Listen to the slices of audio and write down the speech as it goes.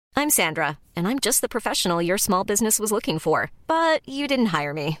I'm Sandra, and I'm just the professional your small business was looking for. But you didn't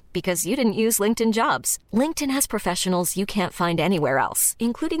hire me because you didn't use LinkedIn Jobs. LinkedIn has professionals you can't find anywhere else,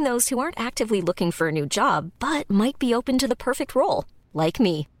 including those who aren't actively looking for a new job, but might be open to the perfect role, like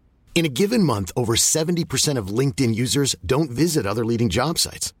me. In a given month, over 70% of LinkedIn users don't visit other leading job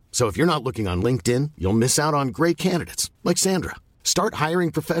sites. So if you're not looking on LinkedIn, you'll miss out on great candidates like Sandra. Start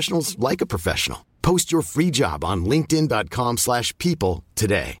hiring professionals like a professional. Post your free job on linkedin.com/people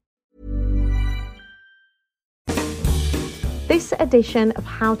today. This edition of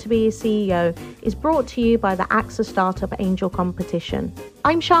How to Be a CEO is brought to you by the AXA Startup Angel Competition.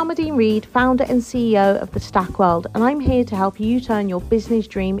 I'm Sharmadean Reed, founder and CEO of the Stack World, and I'm here to help you turn your business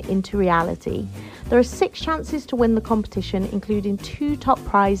dream into reality. There are 6 chances to win the competition, including 2 top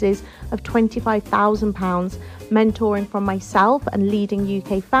prizes of £25,000, mentoring from myself and leading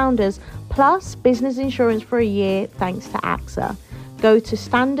UK founders, plus business insurance for a year thanks to AXA. Go to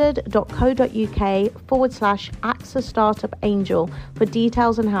standard.co.uk/AXA Startup Angel for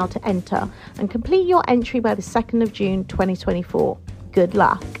details on how to enter and complete your entry by the 2nd of June 2024. Good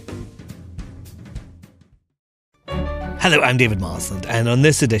luck. Hello, I'm David Marsland, and on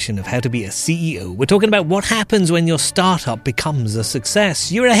this edition of How to Be a CEO, we're talking about what happens when your startup becomes a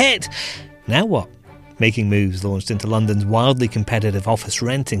success. You're a hit. Now what? Making Moves launched into London's wildly competitive office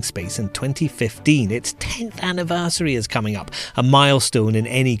renting space in 2015. Its 10th anniversary is coming up, a milestone in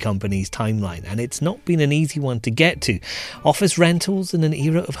any company's timeline, and it's not been an easy one to get to. Office rentals in an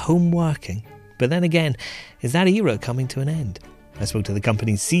era of home working. But then again, is that era coming to an end? I spoke to the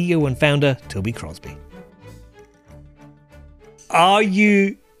company's CEO and founder, Toby Crosby. Are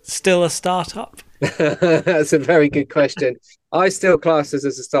you still a startup? That's a very good question. I still class us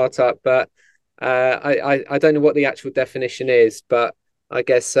as a startup, but I don't know what the actual definition is, but I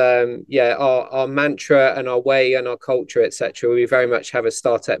guess, our mantra and our way and our culture, etc., we very much have a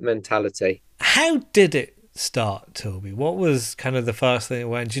startup mentality. How did it start, Toby? What was kind of the first thing that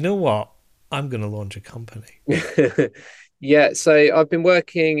went, you know what, I'm going to launch a company? Yeah, so I've been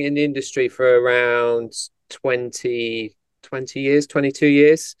working in the industry for around 22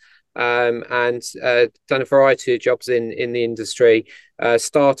 years. And done a variety of jobs in the industry.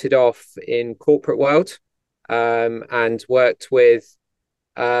 Started off in corporate world and worked with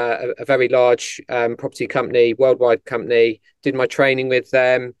a very large property company, worldwide company. Did my training with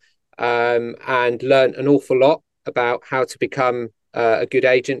them and learned an awful lot about how to become a good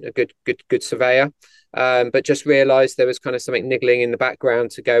agent, a good surveyor. But just realised there was kind of something niggling in the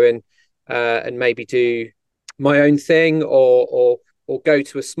background to go in and maybe do my own thing or go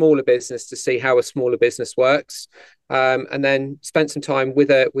to a smaller business to see how a smaller business works, and then spent some time with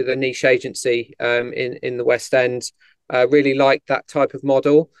a niche agency in the West End. Really liked that type of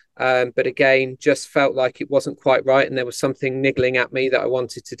model, but again, just felt like it wasn't quite right, and there was something niggling at me that I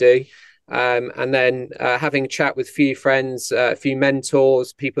wanted to do. And then having a chat with a few friends, a few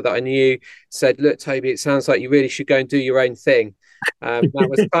mentors, people that I knew, said, "Look, Toby, it sounds like you really should go and do your own thing." That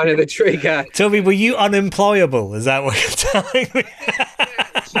was kind of the trigger. Toby, were you unemployable? Is that what you're telling me?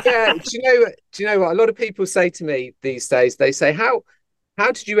 Yeah, do you know what? A lot of people say to me these days, they say, how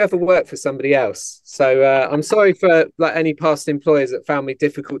did you ever work for somebody else? So I'm sorry for any past employers that found me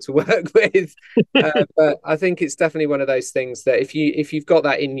difficult to work with, but I think it's definitely one of those things that if you've got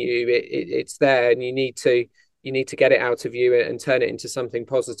that in you, it's there, and you need to get it out of you and turn it into something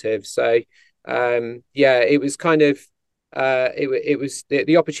positive. So it was kind of. It was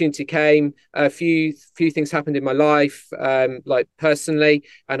the opportunity came. A few things happened in my life, like personally,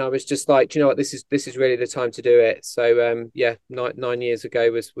 and I was just like, do you know what, this is really the time to do it. So 9 years ago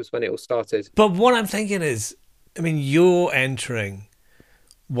was when it all started. But what I'm thinking is, I mean, you're entering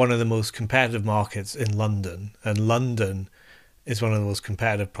one of the most competitive markets in London, and London is one of the most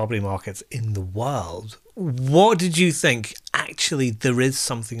competitive property markets in the world. What did you think? Actually, there is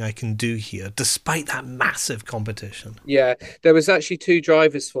something I can do here, despite that massive competition. Yeah, there was actually 2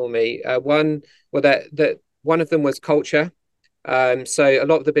 drivers for me. One of them was culture. So a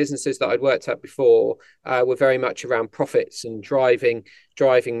lot of the businesses that I'd worked at before were very much around profits and driving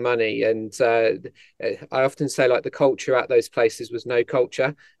money. And I often say, like, the culture at those places was no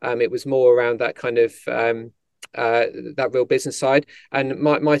culture. It was more around that kind of that real business side. And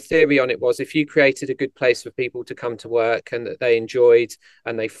my theory on it was, if you created a good place for people to come to work and that they enjoyed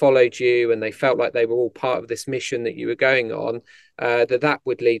and they followed you and they felt like they were all part of this mission that you were going on, that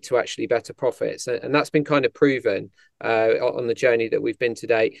would lead to actually better profits. And that's been kind of proven on the journey that we've been to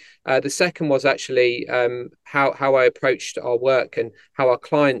date. The second was actually how I approached our work and how our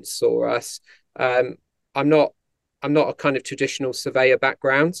clients saw us. I'm not a kind of traditional surveyor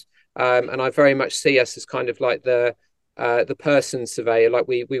background. And I very much see us as kind of like the the person surveyor. Like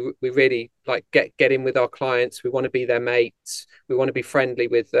we really like get in with our clients. We want to be their mates. We want to be friendly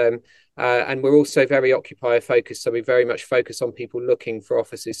with them. And we're also very occupier focused. So we very much focus on people looking for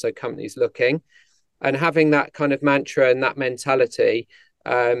offices. So companies looking, and having that kind of mantra and that mentality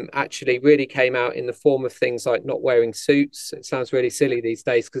actually really came out in the form of things like not wearing suits. It sounds really silly these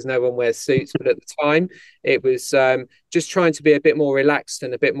days because no one wears suits, but at the time it was just trying to be a bit more relaxed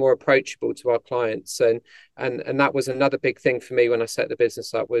and a bit more approachable to our clients. And that was another big thing for me when I set the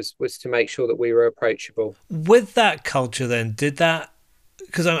business up was to make sure that we were approachable. With that culture then, did that,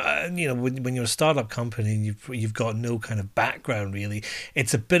 because when you're a startup company and you've got no kind of background really,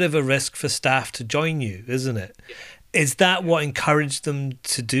 it's a bit of a risk for staff to join you, isn't it? Is that what encouraged them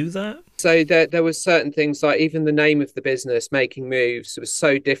to do that? So there was certain things like even the name of the business, Making Moves, was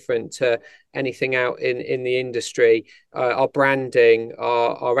so different to anything out in the industry. Our branding,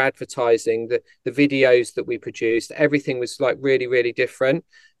 our advertising, the videos that we produced, everything was like really, really different.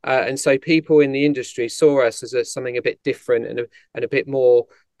 And so people in the industry saw us as something a bit different and a bit more,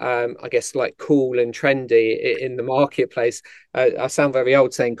 I guess, like cool and trendy in the marketplace. I sound very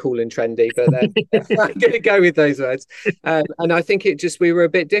old saying cool and trendy, but I'm going to go with those words. And I think we were a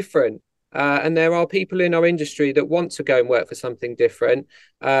bit different. And there are people in our industry that want to go and work for something different,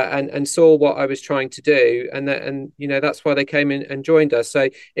 and saw what I was trying to do, and that's why they came in and joined us. So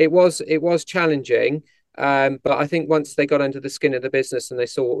it was challenging. But I think once they got under the skin of the business and they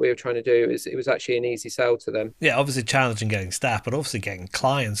saw what we were trying to do, it was actually an easy sell to them. Yeah, obviously challenging getting staff, but obviously getting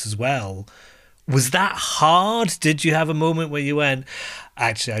clients as well. Was that hard? Did you have a moment where you went,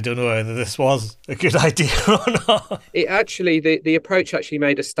 actually, I don't know whether this was a good idea or not? It actually, the approach actually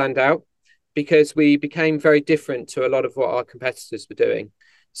made us stand out because we became very different to a lot of what our competitors were doing.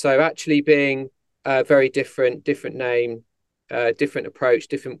 So actually being very different name, different approach,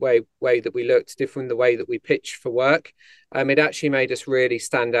 different way that we looked, different the way that we pitched for work. It actually made us really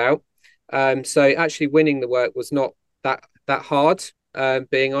stand out. So actually winning the work was not that hard.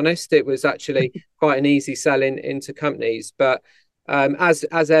 Being honest, it was actually quite an easy sell into companies. But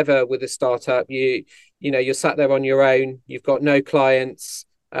as ever with a startup, you're sat there on your own. You've got no clients.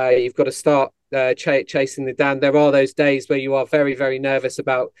 You've got to start chasing them down. There are those days where you are very, very nervous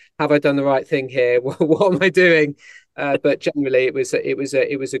about, have I done the right thing here? What am I doing? But generally, it was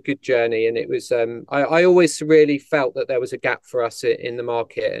a good journey, and it was. I always really felt that there was a gap for us in the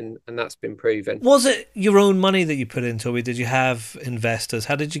market, and that's been proven. Was it your own money that you put into it? Did you have investors?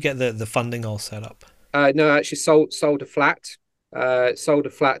 How did you get the funding all set up? No, I actually sold a flat. Sold a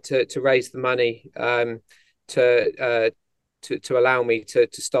flat to raise the money to allow me to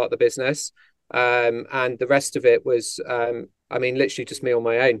start the business. And the rest of it was, literally just me on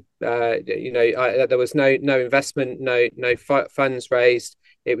my own. There was no investment, no funds raised.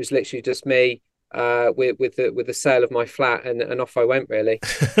 It was literally just me with the sale of my flat, and off I went. Really,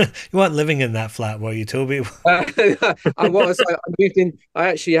 you weren't living in that flat, were you, Toby? I was. I moved in. I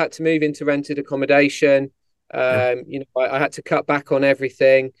actually had to move into rented accommodation. I had to cut back on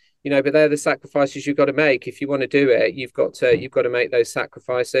everything. But they're the sacrifices you've got to make if you want to do it. You've got to make those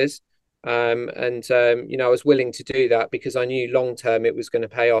sacrifices. I was willing to do that because I knew long term it was going to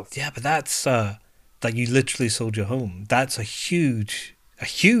pay off. Yeah, but that's that you literally sold your home. That's a huge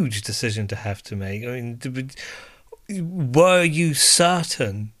decision to have to make. I mean, were you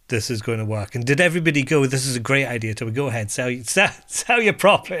certain this is going to work? And did everybody go, this is a great idea, to go ahead, sell your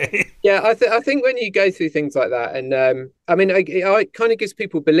property? Yeah, I think when you go through things like that, and it kind of gives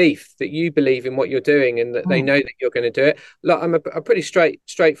people belief that you believe in what you're doing and that they know that you're going to do it. Look, I'm a pretty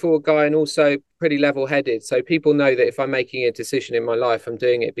straightforward guy and also pretty level-headed. So people know that if I'm making a decision in my life, I'm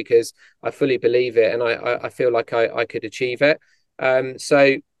doing it because I fully believe it and I feel like I could achieve it. There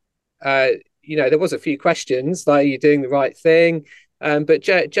was a few questions like, are you doing the right thing? But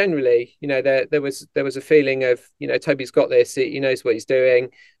generally, there was a feeling of, Toby's got this. He knows what he's doing.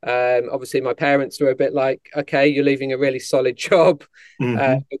 Obviously, my parents were a bit like, okay, you're leaving a really solid job,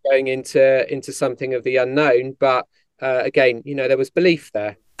 you're going into something of the unknown. But again, there was belief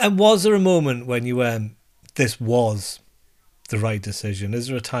there. And was there a moment when you went, this was the right decision? Is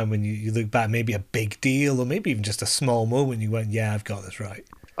there a time when you look back, maybe a big deal or maybe even just a small moment, you went, yeah, I've got this right?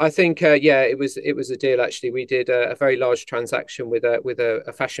 I think, it was a deal. Actually, we did a very large transaction with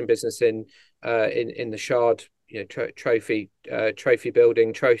a fashion business in the Shard, trophy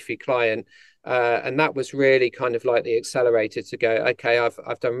building, trophy client, and that was really kind of like the accelerator to go. Okay,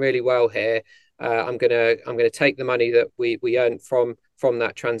 I've done really well here. I'm gonna take the money that we earned from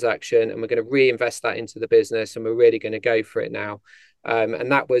that transaction, and we're going to reinvest that into the business, and we're really going to go for it now.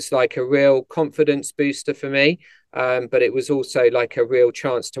 And that was like a real confidence booster for me. But it was also like a real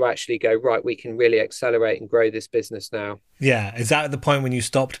chance to actually go, right, we can really accelerate and grow this business now. Yeah. Is that at the point when you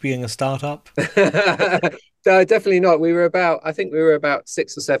stopped being a startup? No, definitely not. I think we were about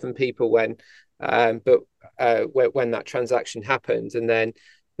 6 or 7 people when that transaction happened, and then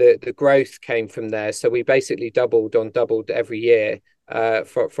the growth came from there. So we basically doubled every year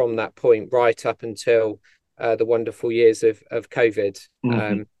from that point right up until the wonderful years of COVID.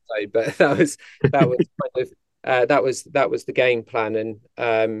 But that was kind of that was the game plan,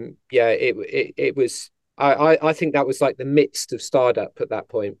 and it was. I think that was like the midst of startup at that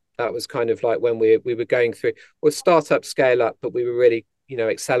point. That was kind of like when we were going through, well, startup, scale up, but we were really,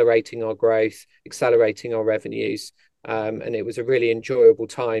 accelerating our growth, accelerating our revenues, and it was a really enjoyable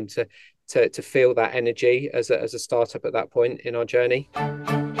time to feel that energy as a startup at that point in our journey.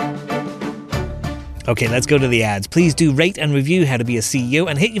 Okay, let's go to the ads. Please do rate and review How to Be a CEO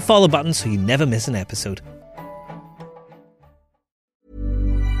and hit your follow button so you never miss an episode.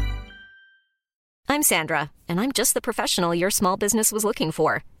 I'm Sandra, and I'm just the professional your small business was looking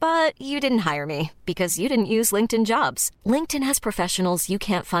for. But you didn't hire me because you didn't use LinkedIn Jobs. LinkedIn has professionals you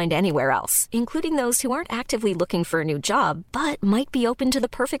can't find anywhere else, including those who aren't actively looking for a new job, but might be open to the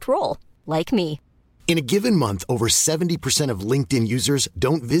perfect role, like me. In a given month, over 70% of LinkedIn users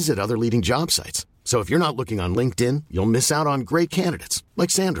don't visit other leading job sites. So if you're not looking on LinkedIn, you'll miss out on great candidates like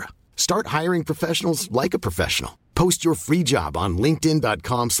Sandra. Start hiring professionals like a professional. Post your free job on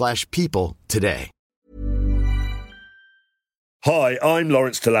linkedin.com/people today. Hi, I'm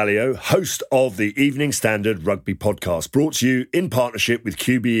Lawrence Dallaglio, host of the Evening Standard Rugby Podcast, brought to you in partnership with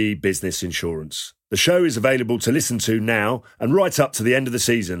QBE Business Insurance. The show is available to listen to now and right up to the end of the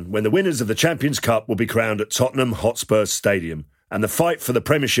season, when the winners of the Champions Cup will be crowned at Tottenham Hotspur Stadium, and the fight for the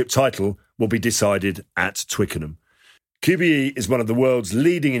Premiership title will be decided at Twickenham. QBE is one of the world's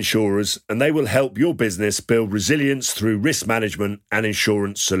leading insurers, and they will help your business build resilience through risk management and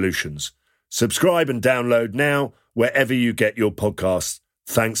insurance solutions. Subscribe and download now wherever you get your podcasts.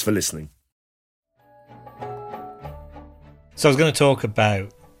 Thanks for listening. So I was going to talk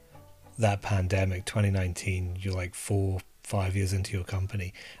about that pandemic, 2019. You're like 4-5 years into your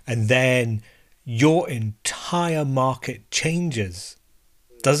company, and then your entire market changes,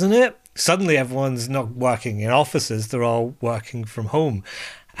 doesn't it? Suddenly everyone's not working in offices, they're all working from home.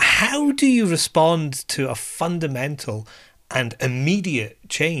 How do you respond to a fundamental and immediate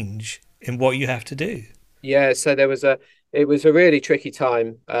change in what you have to do? Yeah, so it was a really tricky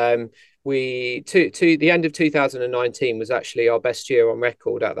time. The end of 2019 was actually our best year on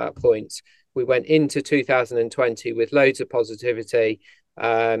record at that point. We went into 2020 with loads of positivity,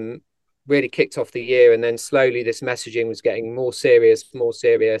 really kicked off the year, and then slowly this messaging was getting more serious.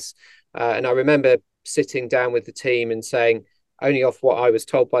 And I remember sitting down with the team and saying, only off what I was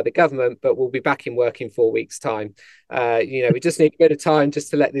told by the government, but we'll be back in work in 4 weeks' time. We just need a bit of time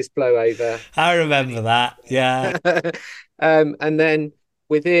just to let this blow over. I remember that, yeah. And then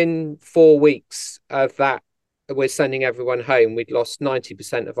within 4 weeks of that, we're sending everyone home. We'd lost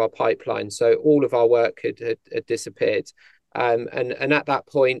 90% of our pipeline. So all of our work had disappeared. And at that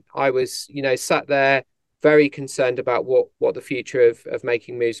point, I was, sat there very concerned about what the future of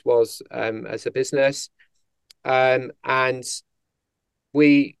Making Moves was as a business. And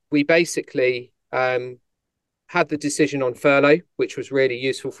we basically had the decision on furlough, which was really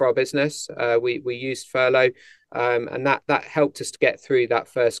useful for our business. We used furlough, and that helped us to get through that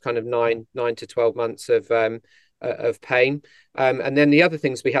first kind of 9 to 12 months of pain. And then the other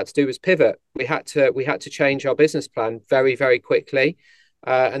things we had to do was pivot. We had to change our business plan very, very quickly.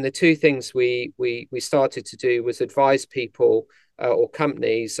 And the two things we started to do was advise people or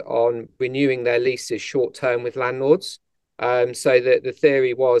companies on renewing their leases short term with landlords. So the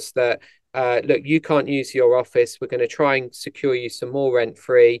theory was that, look, you can't use your office. We're going to try and secure you some more rent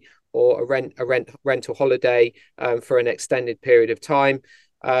free or a rental holiday for an extended period of time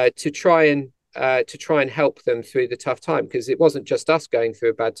to try and help them through the tough time, because it wasn't just us going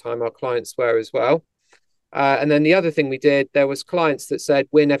through a bad time; our clients were as well. And then the other thing we did, there was clients that said,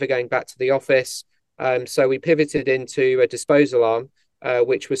 we're never going back to the office. So we pivoted into a disposal arm,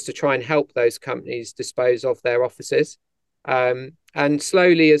 which was to try and help those companies dispose of their offices. And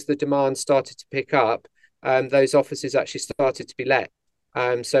slowly, as the demand started to pick up, those offices actually started to be let.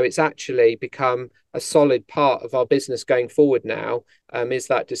 So it's actually become a solid part of our business going forward now, is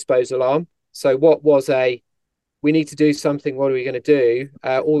that disposal arm. So what was we need to do something, what are we going to do?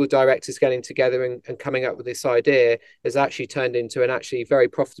 All the directors getting together and coming up with this idea has actually turned into an actually very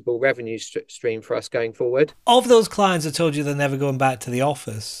profitable revenue stream for us going forward. Of those clients that told you they're never going back to the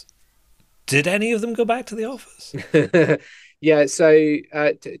office, did any of them go back to the office? Yeah, so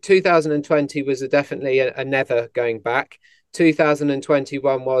 2020 was definitely a never going back.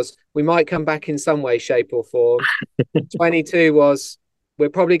 2021 was we might come back in some way, shape, or form. 22 was we're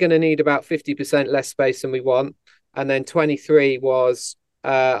probably going to need about 50% less space than we want. And then 23 was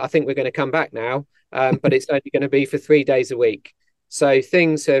I think we're going to come back now, but it's only going to be for 3 days a week. So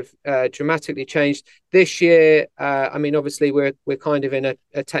things have dramatically changed this year. I mean, obviously, we're kind of in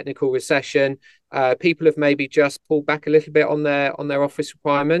a technical recession. People have maybe just pulled back a little bit on their office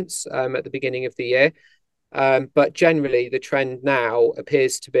requirements at the beginning of the year. But generally, the trend now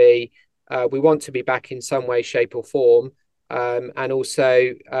appears to be we want to be back in some way, shape, or form. And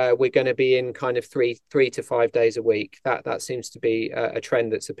also, we're going to be in kind of 3 to 5 days a week. That seems to be a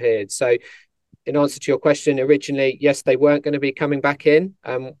trend that's appeared. So, in answer to your question, originally, yes, they weren't going to be coming back in.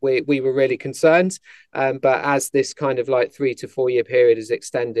 We were really concerned. But as this kind of like 3 to 4 year period is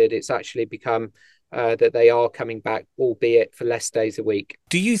extended, it's actually become that they are coming back, albeit for less days a week.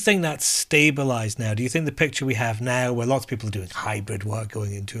 Do you think that's stabilised now? Do you think the picture we have now, where lots of people are doing hybrid work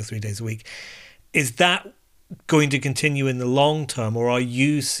going in 2 or 3 days a week, is that going to continue in the long term, or are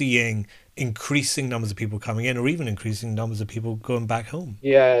you seeing increasing numbers of people coming in, or even increasing numbers of people going back home?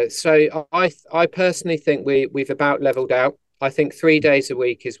 Yeah, so I personally think we've about leveled out. I think 3 days a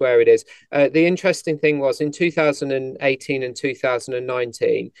week is where it is. The interesting thing was in 2018 and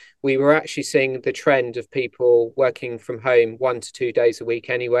 2019, we were actually seeing the trend of people working from home 1 to 2 days a week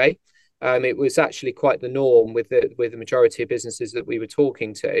anyway. It was actually quite the norm with the majority of businesses that we were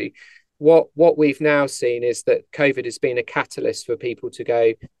talking to. What we've now seen is that COVID has been a catalyst for people to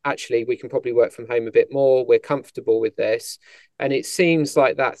go, actually, we can probably work from home a bit more. We're comfortable with this. And it seems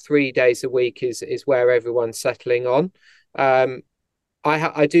that 3 days a week is where everyone's settling on.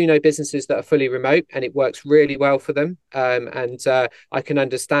 I do know businesses that are fully remote and it works really well for them. And I can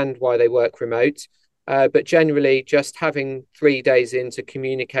understand why they work remote. But generally, just having 3 days in to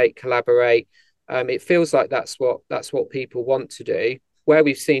communicate, collaborate, it feels like that's what people want to do. Where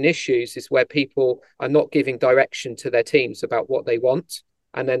we've seen issues is where people are not giving direction to their teams about what they want.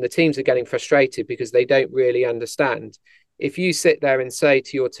 And then the teams are getting frustrated because they don't really understand. If you sit there and say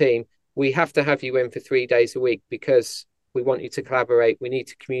to your team, we have to have you in for 3 days a week because we want you to collaborate, we need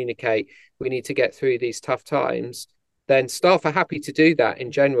to communicate, we need to get through these tough times, then staff are happy to do that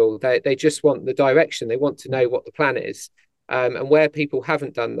in general. They just want the direction. They want to know what the plan is. And where people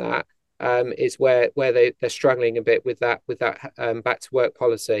haven't done that, is where they're struggling a bit with that back to work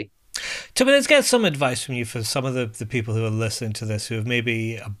policy. Toby, let's get some advice from you for some of the people who are listening to this who are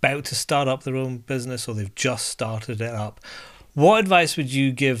maybe about to start up their own business or they've just started it up. What advice would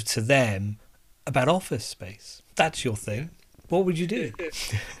you give to them about office space? That's your thing. What would you do?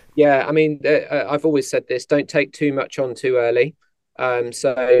 Yeah, I mean, I've always said this: don't take too much on too early.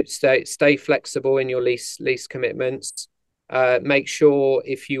 So stay flexible in your lease commitments. Make sure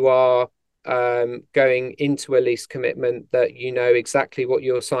if you are going into a lease commitment that you know exactly what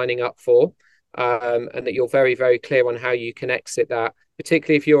you're signing up for, and that you're very, very clear on how you can exit that,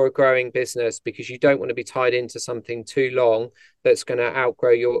 particularly if you're a growing business, because you don't want to be tied into something too long that's going to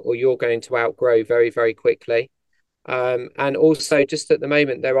outgrow you're going to outgrow very, very quickly. And also, just at the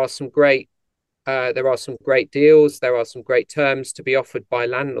moment, there are some great deals. There are some great terms to be offered by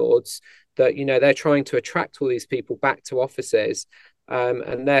landlords that, they're trying to attract all these people back to offices.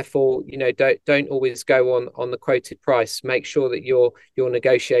 And therefore, don't always go on the quoted price. Make sure that you're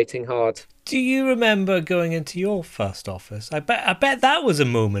negotiating hard. Do you remember going into your first office? I bet that was a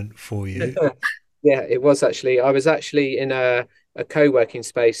moment for you. Yeah, it was actually. I was actually in a co-working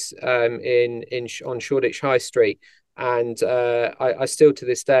space on Shoreditch High Street. And I still to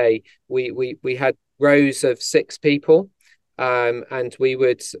this day, we had rows of 6 people. And we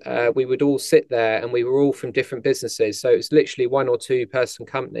would all sit there, and we were all from different businesses. So it was literally 1 or 2 person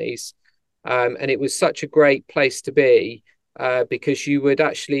companies. And it was such a great place to be because you would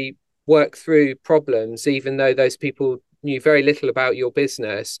actually work through problems, even though those people knew very little about your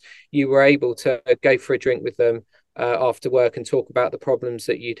business. You were able to go for a drink with them after work and talk about the problems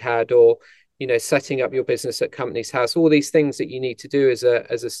that you'd had, or setting up your business at company's house, all these things that you need to do as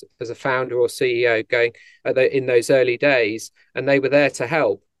a founder or CEO going in those early days. And they were there to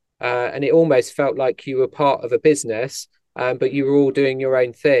help. And it almost felt like you were part of a business, but you were all doing your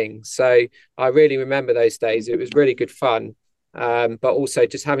own thing. So I really remember those days. It was really good fun. But also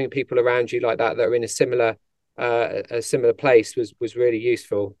just having people around you like that are in a similar place was really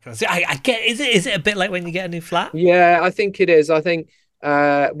useful. I get, is it a bit like when you get a new flat? Yeah, I think it is. I think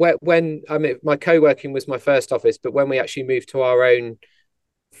when I mean, my co-working was my first office, but when we actually moved to our own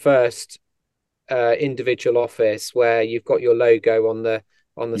first individual office, where you've got your logo on the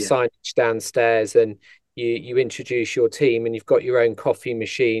signage downstairs, and you introduce your team and you've got your own coffee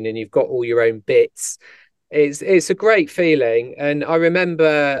machine and you've got all your own bits. It's a great feeling. And I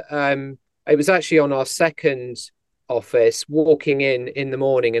remember it was actually on our second office, walking in the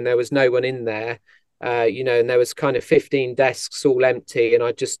morning, and there was no one in there, and there was kind of 15 desks all empty, and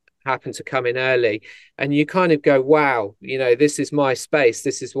I just happened to come in early, and you kind of go, wow, this is my space,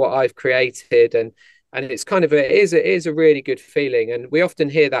 this is what I've created, and it's kind of it is a really good feeling. And we often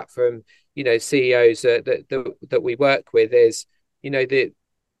hear that from CEOs that we work with, is the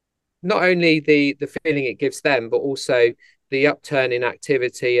not only the feeling it gives them, but also the upturn in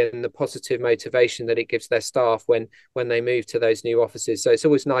activity and the positive motivation that it gives their staff when they move to those new offices. So it's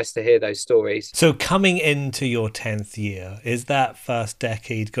always nice to hear those stories. So coming into your 10th year, is that first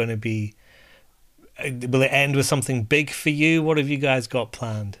decade going to be, will it end with something big for you? What have you guys got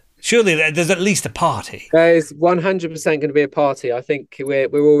planned? Surely there's at least a party. There's 100% going to be a party. I think we're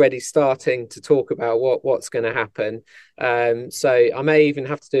already starting to talk about what's going to happen. So I may even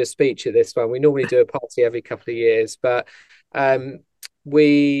have to do a speech at this one. We normally do a party every couple of years, but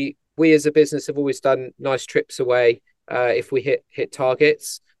we as a business have always done nice trips away if we hit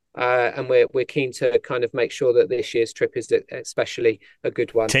targets. And we're keen to kind of make sure that this year's trip is especially a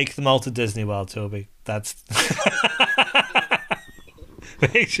good one. Take them all to Disney World, Toby. That's...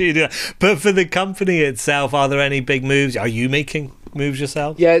 Make sure you do that. But for the company itself, are there any big moves? Are you making moves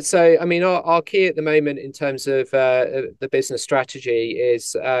yourself? Yeah, so I mean, our key at the moment in terms of the business strategy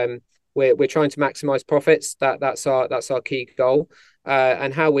is we're trying to maximize profits. That's our key goal.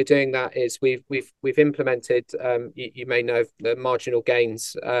 And how we're doing that is we've implemented, you may know, the marginal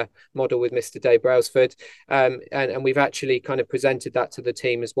gains model with Mr. Dave Brailsford, and we've actually kind of presented that to the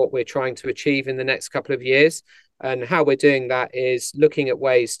team as what we're trying to achieve in the next couple of years. And how we're doing that is looking at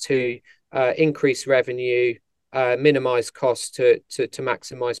ways to increase revenue, minimize costs to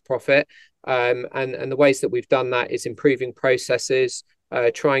maximize profit. And the ways that we've done that is improving processes,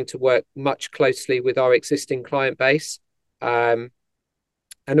 trying to work much closely with our existing client base, and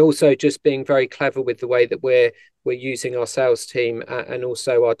also just being very clever with the way that we're using our sales team and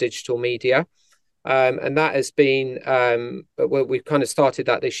also our digital media. And that has been, we've kind of started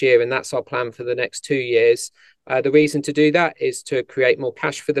that this year, and that's our plan for the next 2 years. The reason to do that is to create more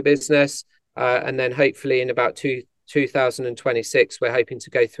cash for the business. And then hopefully in about 2026, we're hoping to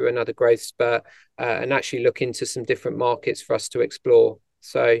go through another growth spurt and actually look into some different markets for us to explore.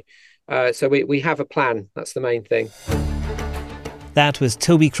 So we have a plan. That's the main thing. That was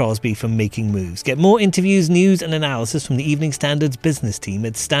Toby Crosby from Making Moves. Get more interviews, news and analysis from the Evening Standard's business team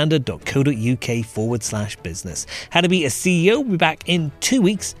at standard.co.uk/business. How to be a CEO will be back in 2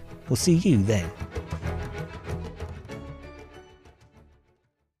 weeks. We'll see you then.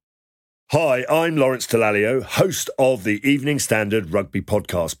 Hi, I'm Lawrence Dallaglio, host of the Evening Standard Rugby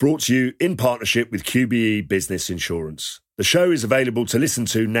Podcast, brought to you in partnership with QBE Business Insurance. The show is available to listen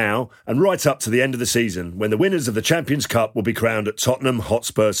to now and right up to the end of the season, when the winners of the Champions Cup will be crowned at Tottenham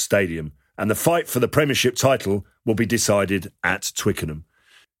Hotspur Stadium, and the fight for the Premiership title will be decided at Twickenham.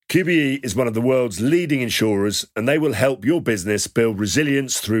 QBE is one of the world's leading insurers, and they will help your business build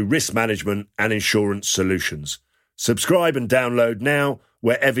resilience through risk management and insurance solutions. Subscribe and download now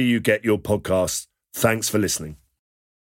wherever you get your podcasts. Thanks for listening.